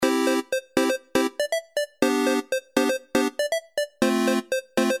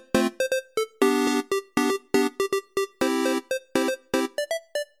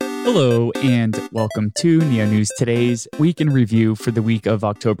Hello and welcome to Neo News Today's Week in Review for the week of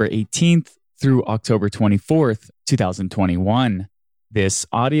October 18th through October 24th, 2021. This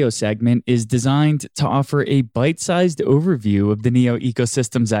audio segment is designed to offer a bite-sized overview of the Neo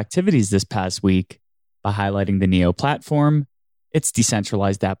ecosystem's activities this past week by highlighting the Neo platform, its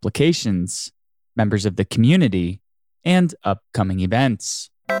decentralized applications, members of the community, and upcoming events.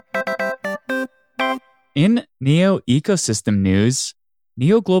 In Neo ecosystem news,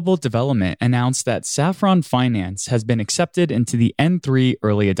 Neo Global Development announced that Saffron Finance has been accepted into the N3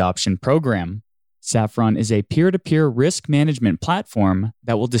 Early Adoption Program. Saffron is a peer-to-peer risk management platform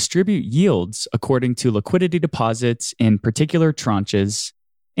that will distribute yields according to liquidity deposits in particular tranches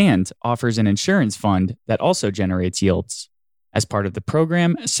and offers an insurance fund that also generates yields. As part of the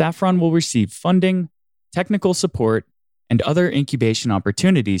program, Saffron will receive funding, technical support, and other incubation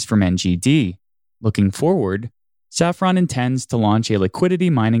opportunities from NGD. Looking forward, Saffron intends to launch a liquidity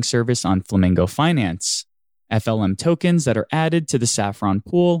mining service on Flamingo Finance. FLM tokens that are added to the Saffron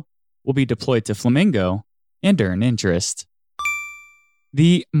pool will be deployed to Flamingo and earn interest.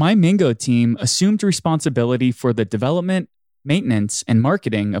 The MyMingo team assumed responsibility for the development, maintenance, and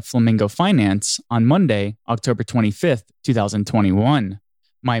marketing of Flamingo Finance on Monday, October 25th, 2021.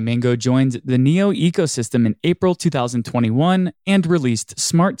 MyMingo joined the Neo ecosystem in April 2021 and released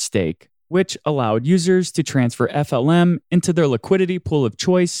SmartStake, which allowed users to transfer FLM into their liquidity pool of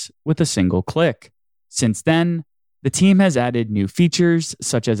choice with a single click. Since then, the team has added new features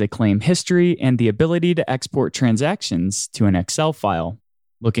such as a claim history and the ability to export transactions to an Excel file.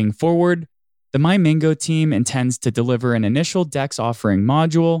 Looking forward, the MyMingo team intends to deliver an initial DEX offering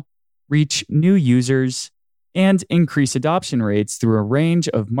module, reach new users, and increase adoption rates through a range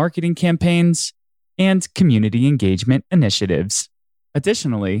of marketing campaigns and community engagement initiatives.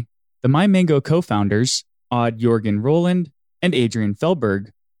 Additionally, the MyMingo co-founders, Odd Jorgen Roland and Adrian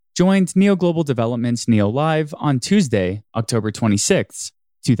Felberg, joined Neo Global Development's Neo Live on Tuesday, October 26,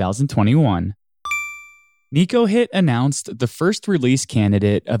 2021. NicoHit announced the first release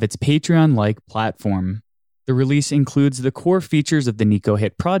candidate of its Patreon-like platform. The release includes the core features of the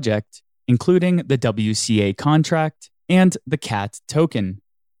NicoHit project, including the WCA contract and the CAT token.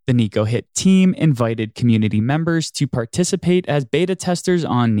 The NicoHit team invited community members to participate as beta testers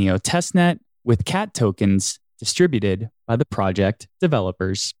on Neo Testnet with CAT tokens distributed by the project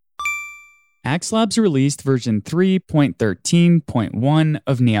developers. Axe Labs released version 3.13.1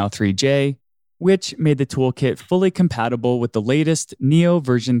 of Neo3j, which made the toolkit fully compatible with the latest Neo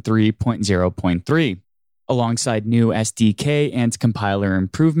version 3.0.3. Alongside new SDK and compiler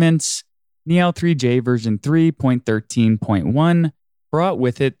improvements, Neo3j version 3.13.1 brought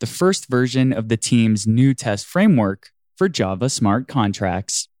with it the first version of the team's new test framework for Java smart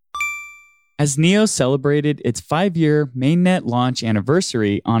contracts. As Neo celebrated its 5-year mainnet launch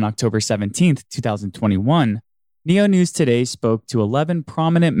anniversary on October 17, 2021, Neo News Today spoke to 11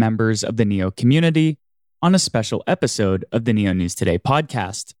 prominent members of the Neo community on a special episode of the Neo News Today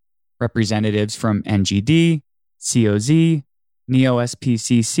podcast. Representatives from NGD, COZ, Neo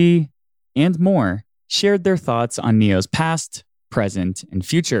SPCC, and more shared their thoughts on Neo's past, present, and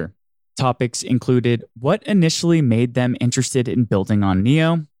future. Topics included what initially made them interested in building on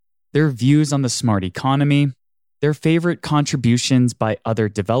Neo, their views on the smart economy, their favorite contributions by other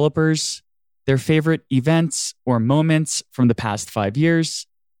developers, their favorite events or moments from the past 5 years,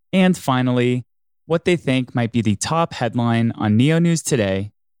 and finally, what they think might be the top headline on Neo News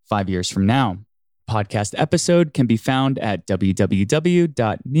Today 5 years from now. Podcast episode can be found at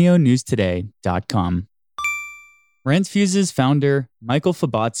www.neonewstoday.com. RentFuse's founder, Michael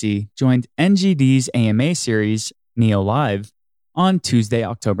Fabozzi, joined NGD's AMA series, Neo Live, on Tuesday,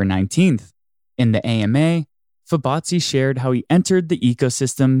 October 19th. In the AMA, Fabozzi shared how he entered the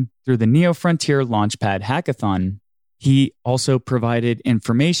ecosystem through the Neo Frontier Launchpad Hackathon. He also provided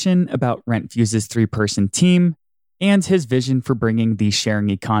information about RentFuse's 3-person team and his vision for bringing the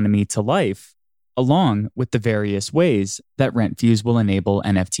sharing economy to life, along with the various ways that RentFuse will enable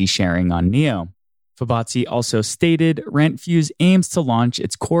NFT sharing on Neo. Fabozzi also stated RentFuse aims to launch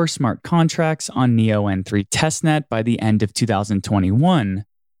its core smart contracts on Neo N3 testnet by the end of 2021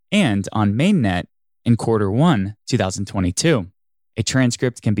 and on mainnet in Q1 2022. A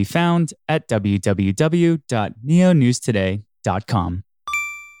transcript can be found at www.neonewstoday.com.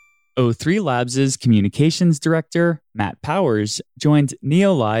 O3 Labs' communications director, Matt Powers, joined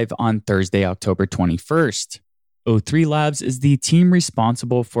Neo Live on Thursday, October 21st. O3 Labs is the team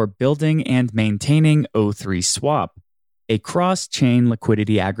responsible for building and maintaining O3 Swap, a cross-chain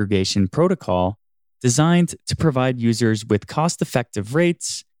liquidity aggregation protocol designed to provide users with cost-effective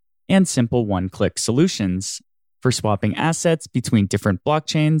rates and simple one-click solutions. for swapping assets between different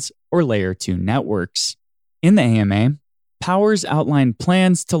blockchains or layer 2 networks. In the AMA, Powers outlined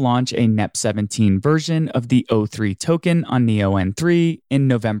plans to launch a NEP17 version of the O3 token on NEO N3 in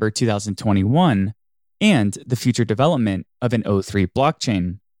November 2021 and the future development of an O3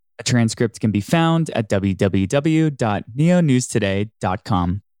 blockchain. A transcript can be found at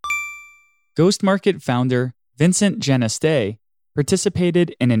www.neonewstoday.com. Ghost Market founder Vincent Geneste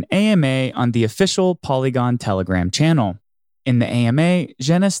participated in an AMA on the official Polygon Telegram channel. In the AMA,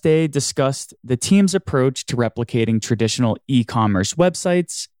 Geneste discussed the team's approach to replicating traditional e-commerce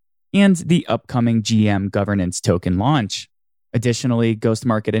websites and the upcoming GM governance token launch. Additionally, Ghost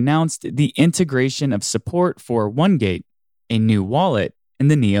Market announced the integration of support for OneGate, a new wallet in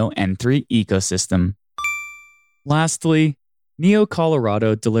the NEO N3 ecosystem. Lastly, NEO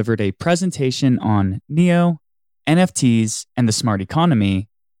Colorado delivered a presentation on NEO, NFTs, and the smart economy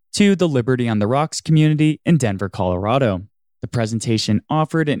to the Liberty on the Rocks community in Denver, Colorado. The presentation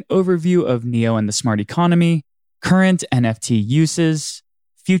offered an overview of NEO and the smart economy, current NFT uses,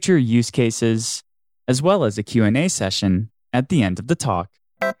 future use cases, as well as a Q&A session at the end of the talk.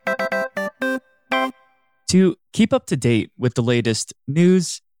 To keep up to date with the latest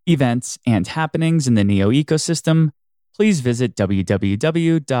news, events, and happenings in the NEO ecosystem, please visit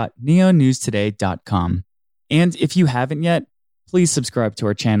www.neonewstoday.com. And if you haven't yet, please subscribe to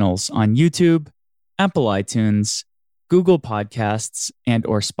our channels on YouTube, Apple iTunes, Google Podcasts, and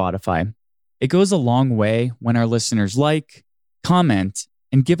or Spotify. It goes a long way when our listeners like, comment,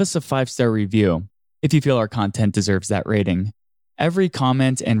 and give us a 5-star review if you feel our content deserves that rating. Every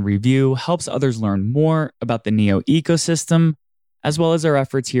comment and review helps others learn more about the NEO ecosystem, as well as our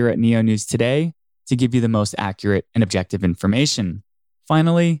efforts here at NEO News Today to give you the most accurate and objective information.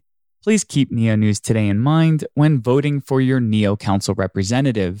 Finally, please keep NEO News Today in mind when voting for your NEO Council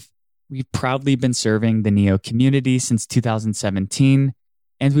representative. We've proudly been serving the NEO community since 2017,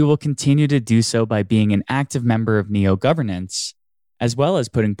 and we will continue to do so by being an active member of NEO governance, as well as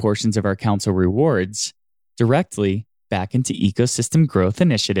putting portions of our council rewards directly back into ecosystem growth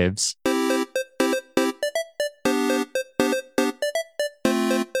initiatives.